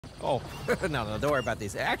Oh, no, don't worry about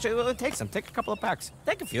these. Actually, well, take some. Take a couple of packs.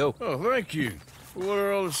 Take a few. Oh, thank you. What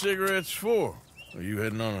are all the cigarettes for? Are you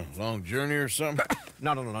heading on a long journey or something?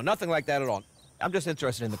 No, nothing like that at all. I'm just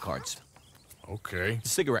interested in the cards. Okay. The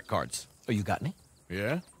cigarette cards. Oh, you got any?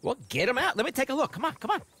 Yeah? Well, get them out. Let me take a look. Come on.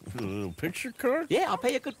 A little picture card? Yeah, I'll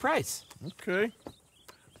pay you a good price. Okay.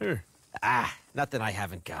 Here. Nothing I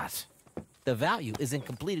haven't got. The value is in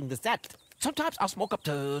completing the set. Sometimes I'll smoke up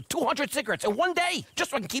to 200 cigarettes in one day, just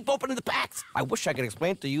so I can keep opening the packs. I wish I could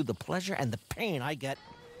explain to you the pleasure and the pain I get.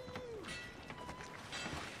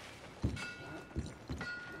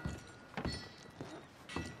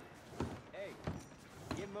 Hey,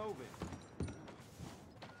 get moving.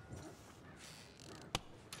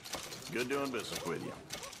 Good doing business with you.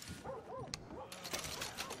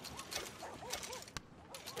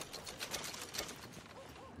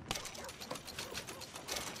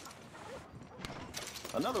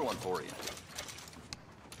 Another one for you.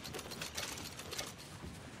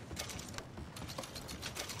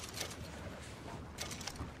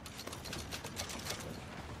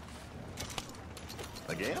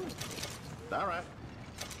 Again? All right.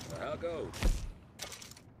 How goes?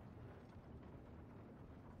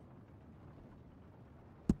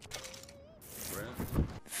 Friend?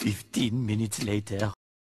 15 minutes later.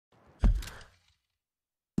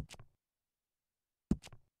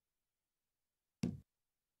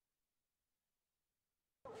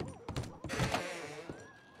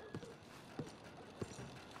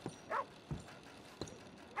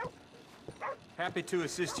 Happy to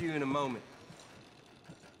assist you in a moment.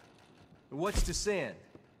 What's to send?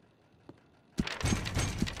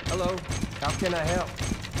 Hello, how can I help?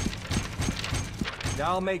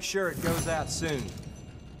 I'll make sure it goes out soon.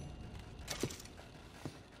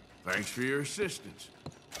 Thanks for your assistance.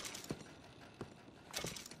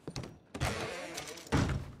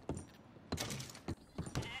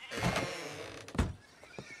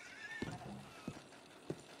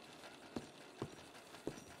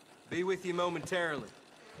 Be with you momentarily.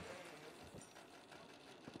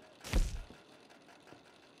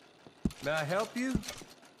 May I help you?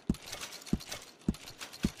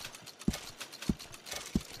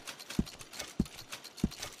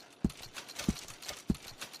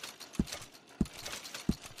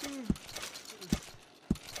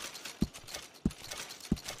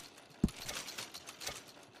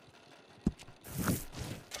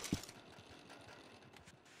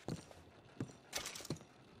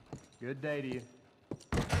 Good day to you.